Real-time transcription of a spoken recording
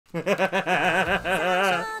Hey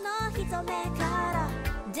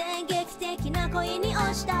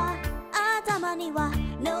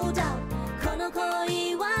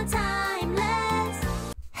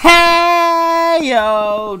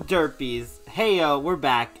yo, derpies. Hey yo, we're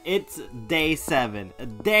back. It's day 7.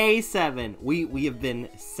 Day 7. We have been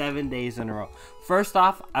 7 days in a row. First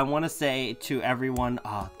off, I want to say to everyone,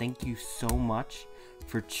 thank you so much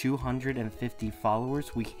for 250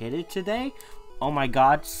 followers. We hit it today. Oh my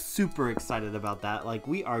god, super excited about that. Like,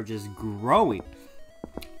 we are just growing.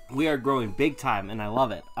 We are growing big time, and I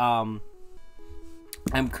love it. I'm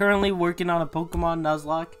currently working on a Pokemon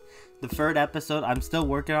Nuzlocke. The 3rd episode, I'm still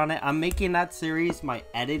working on it. I'm making that series my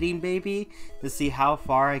editing baby to see how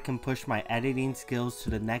far I can push my editing skills to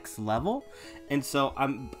the next level. And so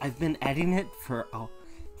I've been editing it for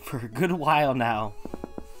a good while now.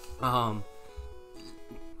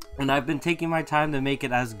 And I've been taking my time to make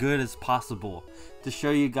it as good as possible to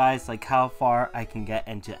show you guys like how far I can get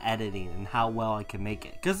into editing and how well I can make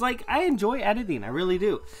it. Cause like I enjoy editing, I really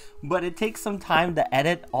do. But it takes some time to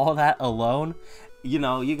edit all that alone. You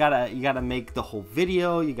know, you gotta make the whole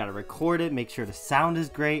video, you gotta record it, make sure the sound is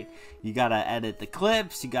great, you gotta edit the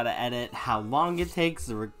clips, you gotta edit how long it takes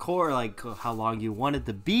to record, like how long you want it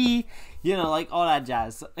to be, you know, like all that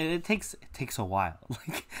jazz. And it takes a while.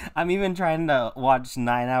 Like, I'm even trying to watch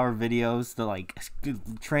 9-hour videos to like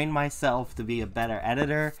train myself to be a better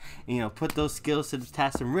editor, and, you know, put those skills to the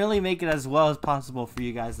test and really make it as well as possible for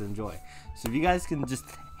you guys to enjoy. So if you guys can just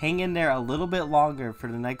hang in there a little bit longer for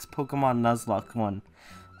the next Pokemon Nuzlocke one,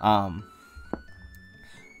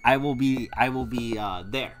 I will be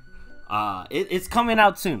there. It's coming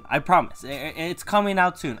out soon. I promise. It's coming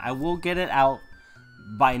out soon. I will get it out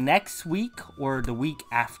by next week or the week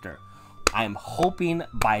after. I'm hoping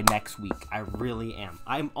by next week. I really am.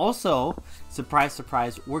 I'm also, surprise,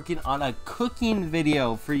 surprise, working on a cooking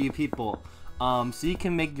video for you people. So you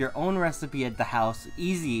can make your own recipe at the house,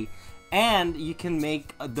 easy. And you can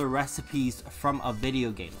make the recipes from a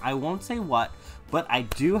video game. I won't say what, but I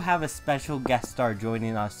do have a special guest star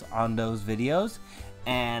joining us on those videos.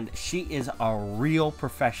 And she is a real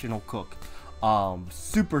professional cook.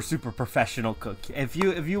 Super professional cook. If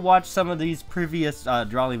you watch some of these previous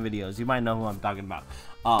drawing videos, you might know who I'm talking about.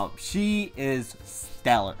 She is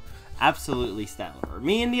stellar. Absolutely stellar.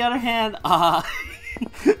 Me, on the other hand,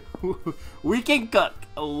 we can cook.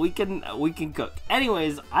 We can cook.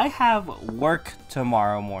 Anyways, I have work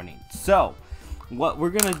tomorrow morning. So, what we're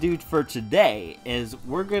gonna do for today is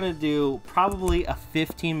we're gonna do probably a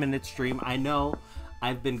 15-minute stream. I know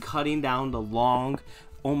I've been cutting down the long,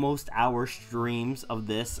 almost hour streams of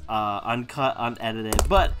this, uncut, unedited,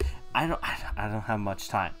 but I don't have much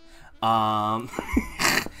time.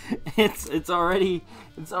 It's already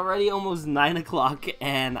almost 9 o'clock,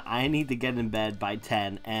 and I need to get in bed by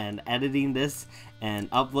 10. And editing this and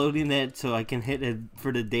uploading it so I can hit it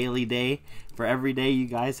for the daily day. For every day you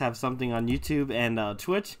guys have something on YouTube and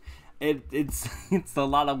Twitch. It's a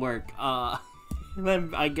lot of work. I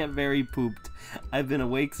get very pooped. I've been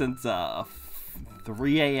awake since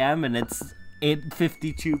 3 a.m. and it's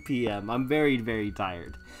 8:52 p.m. I'm very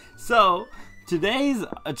tired. So today's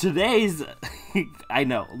I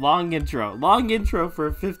know, long intro for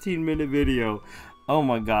a 15-minute video. Oh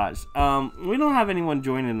my gosh. We don't have anyone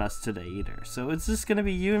joining us today either, so it's just gonna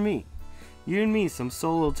be you and me, some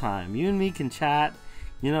solo time. You and me can chat,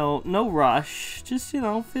 you know, no rush, just, you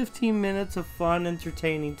know, 15 minutes of fun,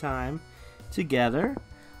 entertaining time together.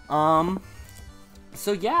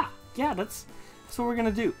 So yeah, that's what we're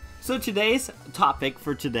gonna do. So today's topic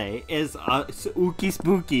for today is ookie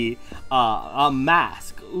spooky, a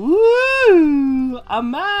mask. Woo! A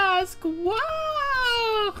mask!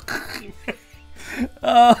 Wow!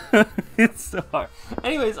 It's so hard.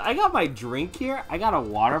 Anyways, I got my drink here. I got a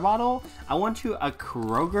water bottle. I went to a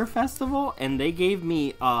Kroger festival and they gave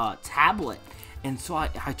me a tablet. And so I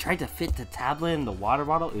tried to fit the tablet in the water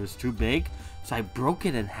bottle. It was too big, so I broke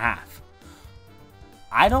it in half.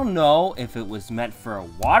 I don't know if it was meant for a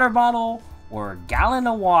water bottle or a gallon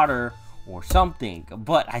of water or something,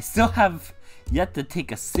 but I still have yet to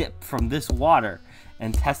take a sip from this water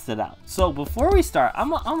and test it out. So before we start, I'm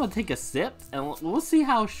gonna take a sip and we'll see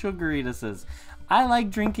how sugary this is. I like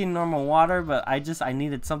drinking normal water, but I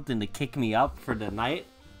needed something to kick me up for the night.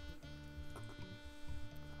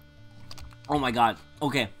 Oh my god.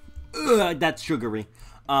 Okay. Ugh, that's sugary.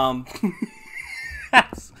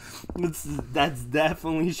 That's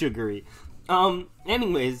definitely sugary.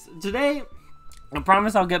 Anyways, today I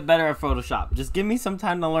promise I'll get better at Photoshop. Just give me some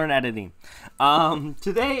time to learn editing.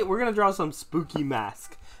 Today we're gonna draw some spooky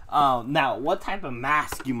mask. Now, what type of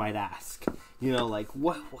mask, you might ask? You know, like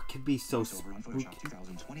what could be so spooky?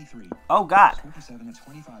 2023. Oh God! 47 at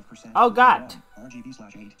 25%. Oh God!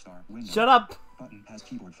 RGB/8 window. Shut up! Button has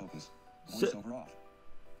keyboard focus. Voiceover off.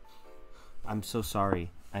 I'm so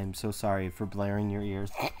sorry. I'm so sorry for blaring your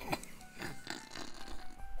ears.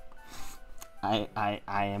 I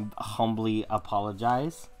am humbly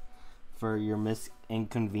apologize for your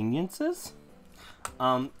inconveniences.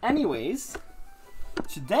 Anyways,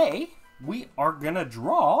 today we are gonna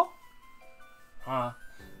draw a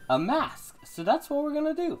mask. So that's what we're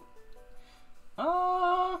gonna do.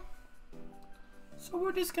 So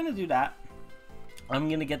we're just gonna do that. I'm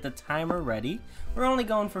gonna get the timer ready. We're only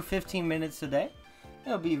going for 15 minutes today.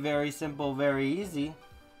 It'll be very simple, very easy.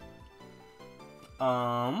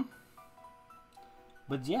 But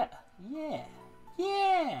yeah.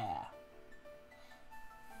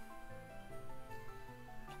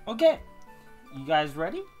 Okay, you guys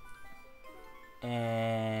ready?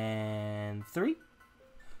 And 3,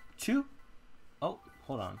 2, oh,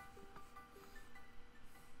 hold on.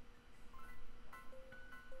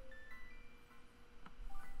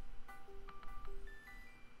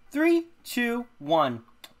 3, 2, 1.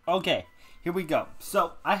 Okay, here we go.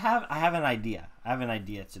 So I have an idea. I have an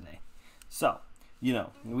idea today. So, you know,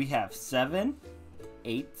 we have 7,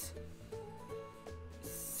 8,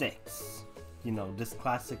 6. You know, this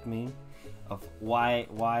classic meme of why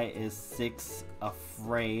is 6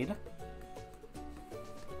 afraid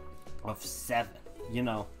of 7? You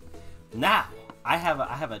know. Now, I have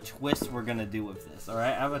a twist we're gonna do with this. All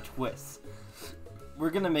right, I have a twist. We're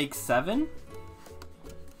gonna make 7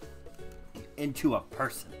 into a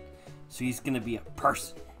person. So he's gonna be a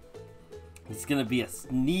person. He's gonna be a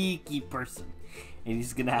sneaky person, and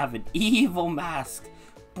he's gonna have an evil mask.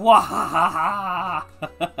 Hold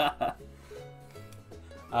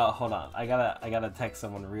on. I gotta text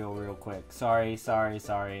someone real quick. Sorry.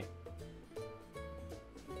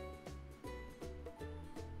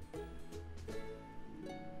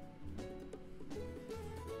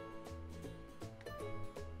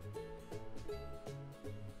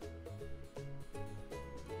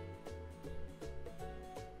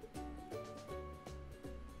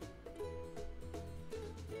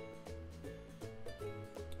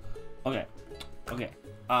 Okay.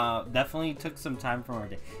 Definitely took some time from our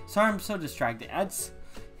day. Sorry, I'm so distracted. It's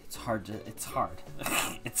hard.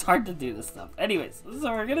 It's hard to do this stuff. Anyways, so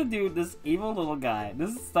we're gonna do this evil little guy.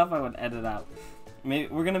 This is stuff I would edit out.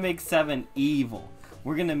 We're gonna make 7 evil.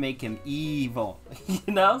 We're gonna make him evil. You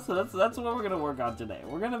know, so that's what we're gonna work on today.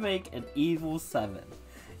 We're gonna make an evil 7.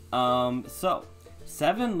 So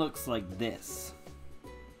 7 looks like this.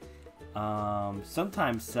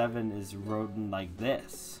 Sometimes 7 is written like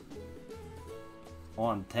this.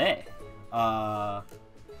 Onte.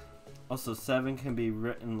 Also 7 can be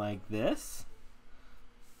written like this.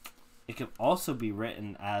 It can also be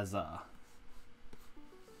written as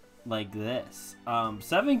like this.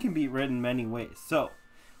 7 can be written many ways. So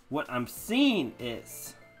what I'm seeing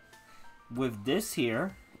is with this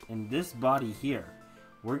here and this body here,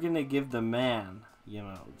 we're gonna give the man, you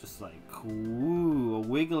know, just like ooh, a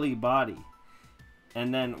wiggly body.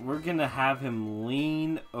 And then we're gonna have him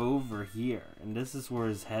lean over here, and this is where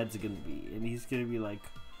his head's gonna be, and he's gonna be like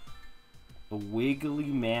a wiggly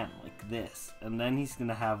man like this, and then he's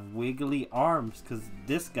gonna have wiggly arms because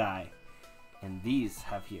this guy and these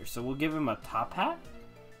have here. So we'll give him a top hat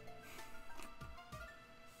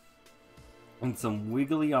and some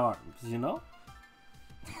wiggly arms, you know.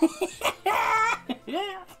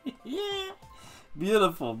 yeah.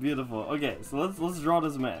 Beautiful. Okay, so let's draw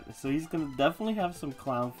this man. So he's gonna definitely have some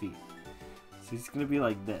clown feet. So he's gonna be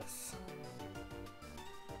like this,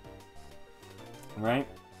 right?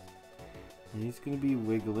 And he's gonna be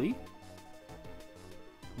wiggly,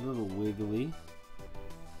 a little wiggly,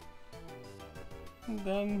 and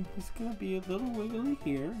then he's gonna be a little wiggly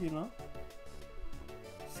here, you know.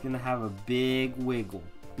 He's gonna have a big wiggle.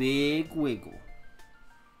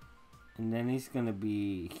 And then he's gonna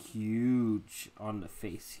be huge on the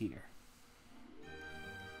face here,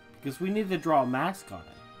 because we need to draw a mask on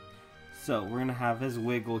it. So we're gonna have his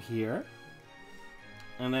wiggle here,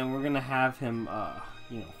 and then we're gonna have him,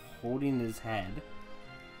 you know, holding his head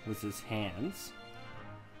with his hands.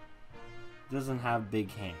 He doesn't have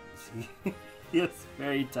big hands. He has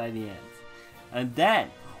very tiny hands. And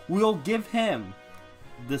then we'll give him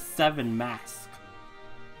the 7 mask.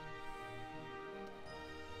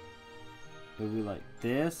 It'll be like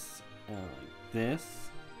this, and like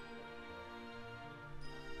this,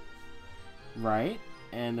 right?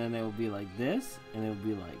 And then it will be like this, and it will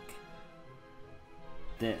be like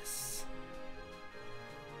this.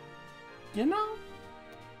 You know?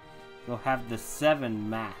 You'll have the 7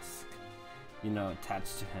 mask. you know,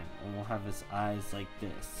 attached to him, and we'll have his eyes like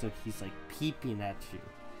this, so he's like peeping at you,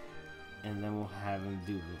 and then we'll have him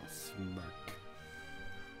do a little smirk.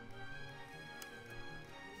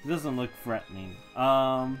 It doesn't look threatening.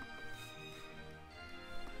 We'll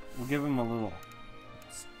give him a little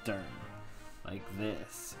stern, like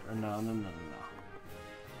this, or no.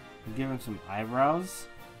 We'll give him some eyebrows,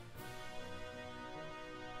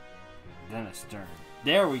 then a stern.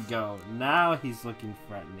 There we go. Now he's looking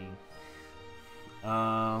threatening.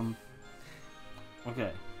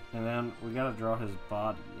 Okay, and then we gotta draw his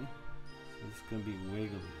body. So it's gonna be wiggly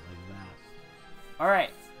like that.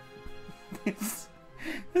 Alright.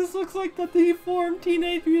 This looks like the deformed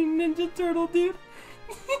Teenage Mutant Ninja Turtle, dude.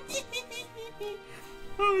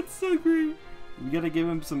 Oh, it's so great. We gotta give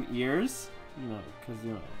him some ears, you know, because,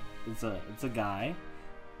 you know, it's a guy.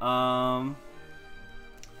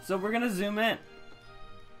 So we're gonna zoom in,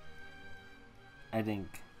 I think.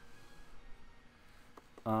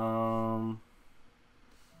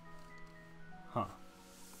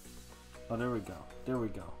 Oh, there we go. There we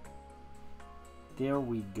go. There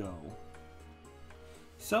we go.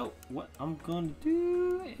 So, what I'm gonna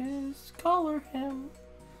do is color him.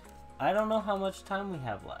 I don't know how much time we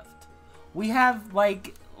have left. We have,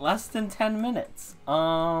 like, less than 10 minutes.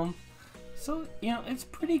 So, you know, it's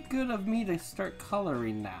pretty good of me to start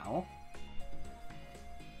coloring now.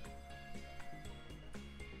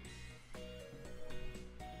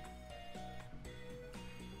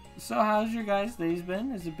 So how's your guys' days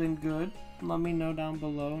been? Has it been good? Let me know down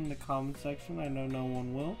below in the comment section. I know no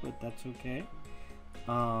one will, but that's okay.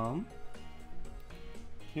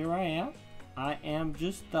 Here I am. I am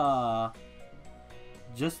just a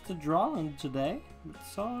drawing today.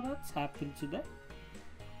 So that's happened today.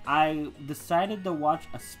 I decided to watch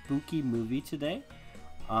a spooky movie today.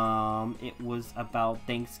 It was about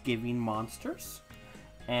Thanksgiving monsters.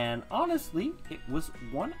 And honestly, it was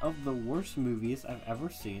one of the worst movies I've ever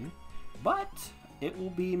seen. But it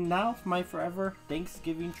will be now my forever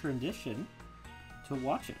Thanksgiving tradition to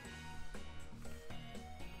watch it.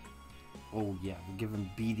 Oh yeah, we'll give him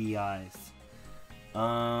beady eyes.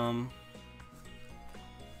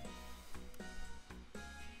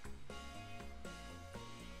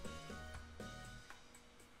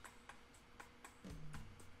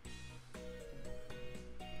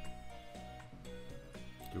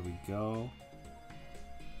 There we go.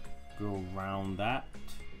 Go around that.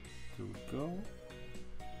 There we go.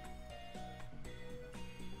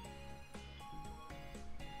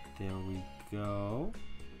 There we go.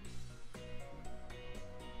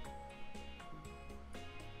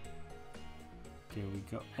 There we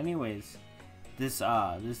go. Anyways, this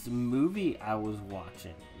movie I was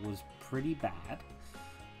watching was pretty bad.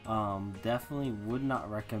 Definitely would not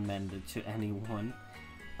recommend it to anyone.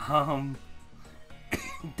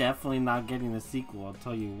 Definitely not getting a sequel, I'll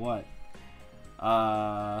tell you what.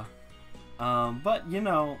 But you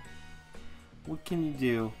know, what can you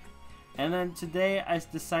do? And then today I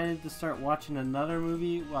decided to start watching another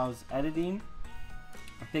movie while I was editing.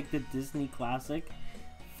 I picked a Disney classic,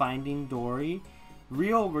 Finding Dory.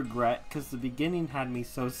 Real regret, because the beginning had me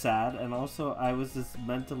so sad, and also I was just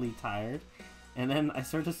mentally tired. And then I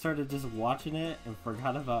started just watching it and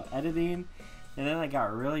forgot about editing. And then I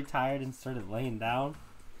got really tired and started laying down.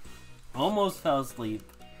 Almost fell asleep.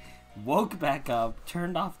 Woke back up,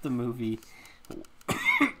 turned off the movie,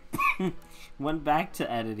 went back to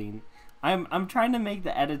editing. I'm trying to make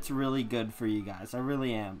the edits really good for you guys. I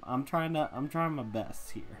really am. I'm trying my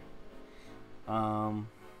best here.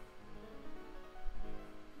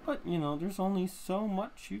 But you know, there's only so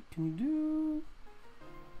much you can do.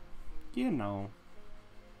 You know.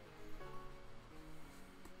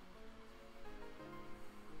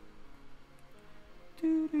 There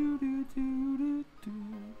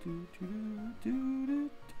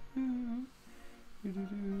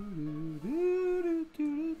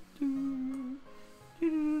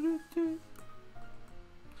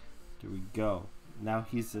we go. Now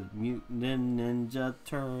he's a mutant ninja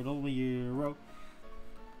turtle hero.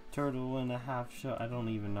 Turtle and a half show. I don't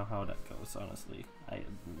even know how that goes, honestly. I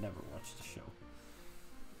never watched the show.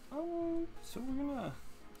 So we're gonna.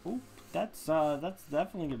 Oh, that's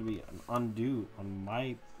definitely gonna be an undo on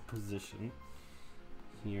my position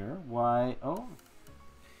here. Why? Oh,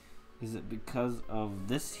 is it because of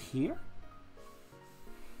this here?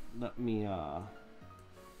 Let me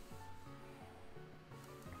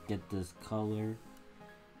get this color.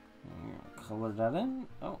 Color that in.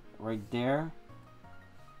 Oh, right there.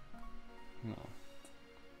 No.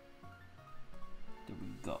 There we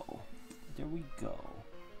go. There we go.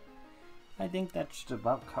 I think that should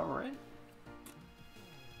about cover it.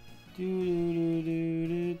 Do do do do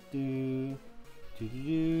do do.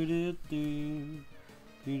 Do-do-do-do-do.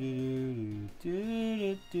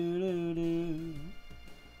 Do-do-do-do-do-do-do-do.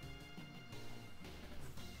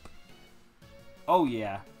 Oh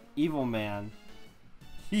yeah, evil man.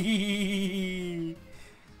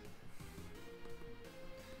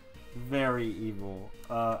 Very evil.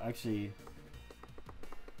 Actually,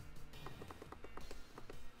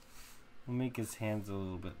 we'll make his hands a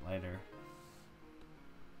little bit lighter.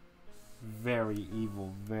 Very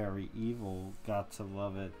evil, very evil. Got to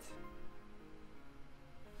love it.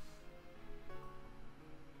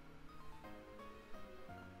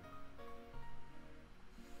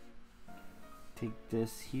 Take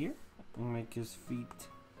this here and make his feet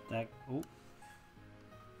that.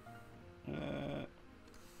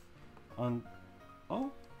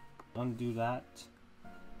 Oh. Undo that.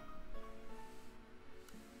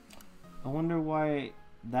 I wonder why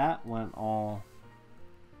that went all.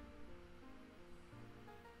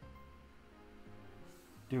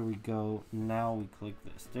 There we go. Now we click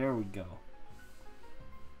this. There we go.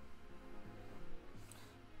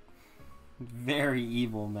 Very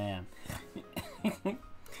evil man.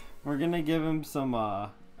 We're gonna give him some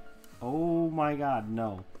oh my god,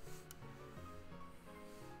 no.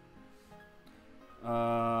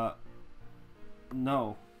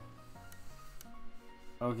 No.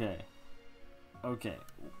 Okay. Okay.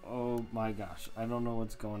 Oh my gosh. I don't know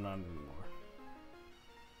what's going on anymore.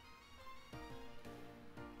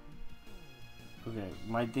 Okay,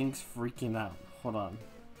 my thing's freaking out. Hold on.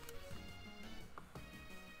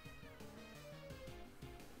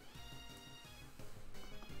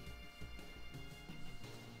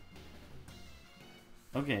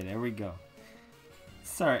 Okay, there we go.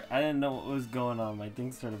 Sorry, I didn't know what was going on. My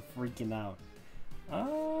thing started freaking out.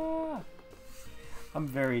 I'm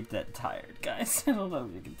very dead tired, guys. I don't know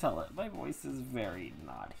if you can tell it. My voice is very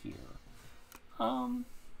not here.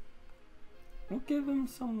 We'll give him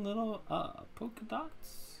some little polka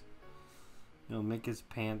dots. You'll make his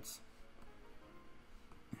pants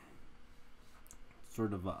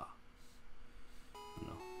sort of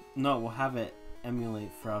no, we'll have it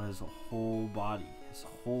emulate throughout his whole body, his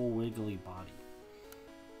whole wiggly body.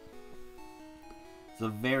 It's a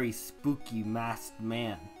very spooky masked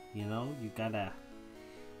man, you know? You gotta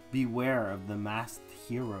beware of the masked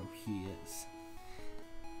hero he is.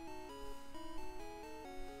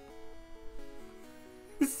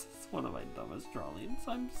 This is one of my dumbest drawings.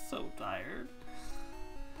 I'm so tired.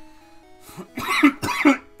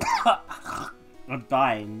 I'm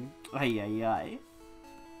dying. Ay ay ay.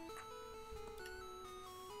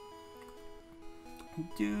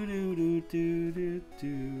 Do do do do do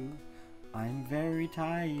do. I'm very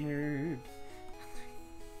tired.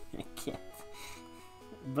 I can't.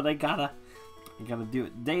 But I gotta do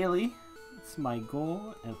it daily. It's my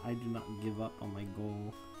goal, and I do not give up on my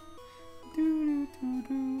goal. Do do do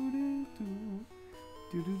do do do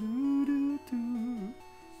do do do do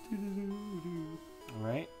do do do. All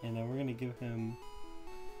right, and then we're gonna give him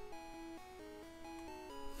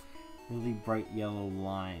really bright yellow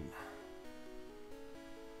line.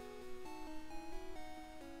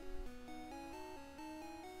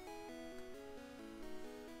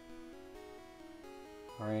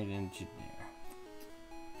 Right into there.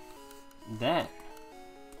 Then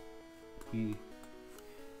we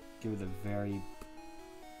give it a very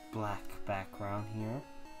black background here.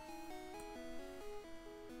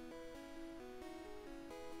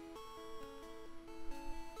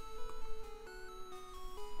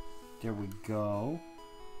 There we go.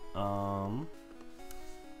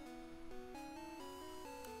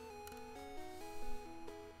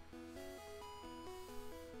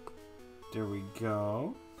 There we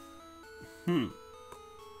go.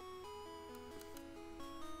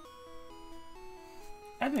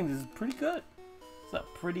 I think this is pretty good. It's a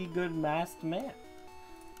pretty good masked man.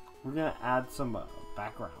 We're gonna add some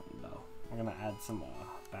background though. We're gonna add some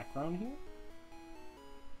background here.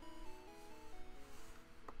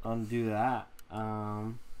 Undo that.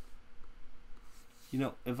 You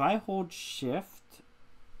know, if I hold shift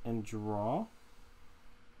and draw.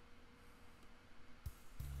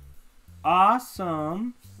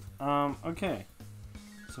 Awesome. Okay.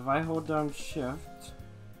 So if I hold down shift,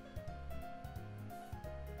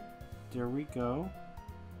 there we go.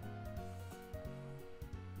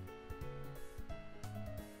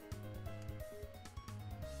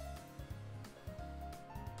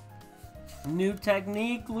 New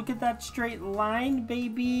technique. Look at that straight line,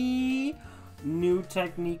 baby. New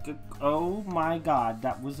technique. Oh my god,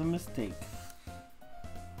 that was a mistake.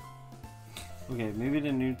 Okay, maybe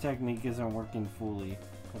the new technique isn't working fully.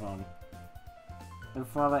 Hold on. I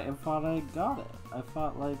thought I got it. I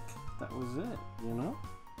thought like that was it, you know?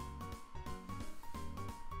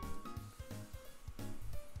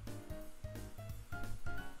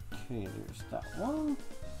 Okay, there's that one.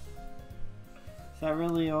 Is that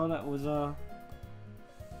really all that was, Yeah,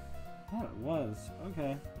 it was.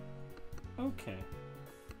 Okay. Okay.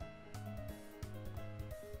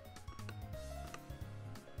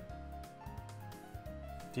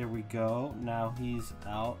 There we go. Now he's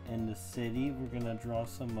out in the city. We're gonna draw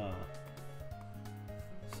some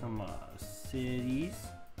cities.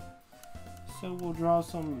 So we'll draw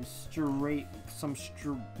some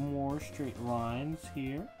more straight lines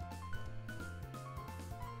here.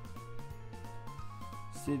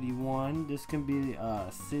 City 1. This can be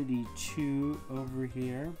City 2 over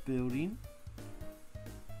here. Building.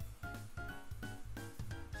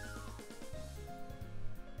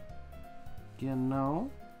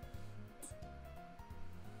 Genau.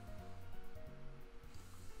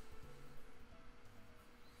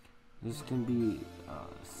 This can be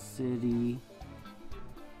City.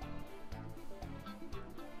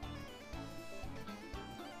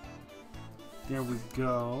 There we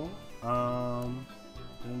go. And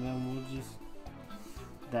then we'll just,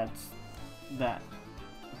 that's that.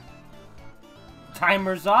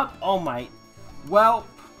 Timer's up. Oh my, well,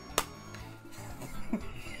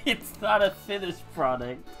 it's not a finished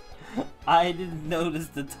product. I didn't notice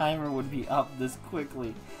the timer would be up this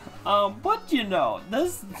quickly. But you know,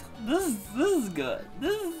 this is good.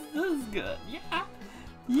 This is good.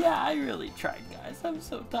 Yeah, I really tried, guys. I'm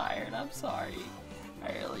so tired. I'm sorry.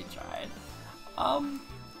 I really tried.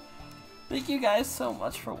 Thank you guys so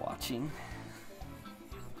much for watching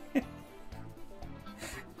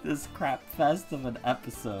this crap fest of an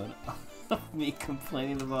episode of me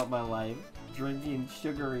complaining about my life, drinking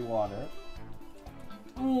sugary water.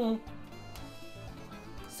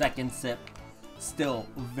 Second sip, still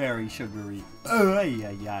very sugary.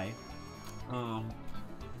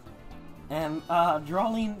 And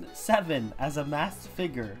drawing 7 as a masked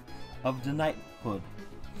figure of the knighthood.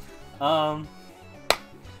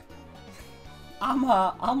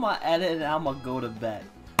 I'ma edit and I'ma go to bed.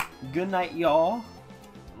 Good night, y'all.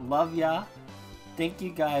 Love ya. Thank you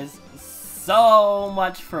guys so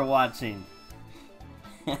much for watching.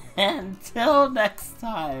 Until next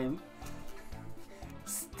time,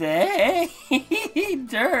 stay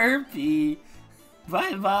derpy.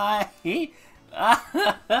 Bye bye.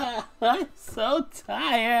 I'm so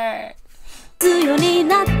tired. 強に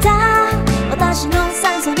なった私の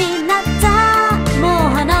酸素になったもう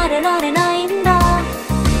離れられないんだ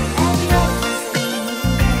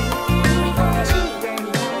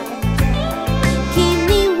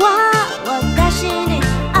君は私に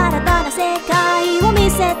新たな世界を見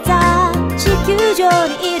せた地球上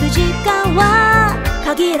にいる時間は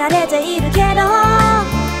限られているけど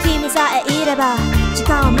君さえいれば時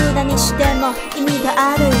間を無駄にしても意味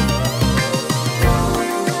がある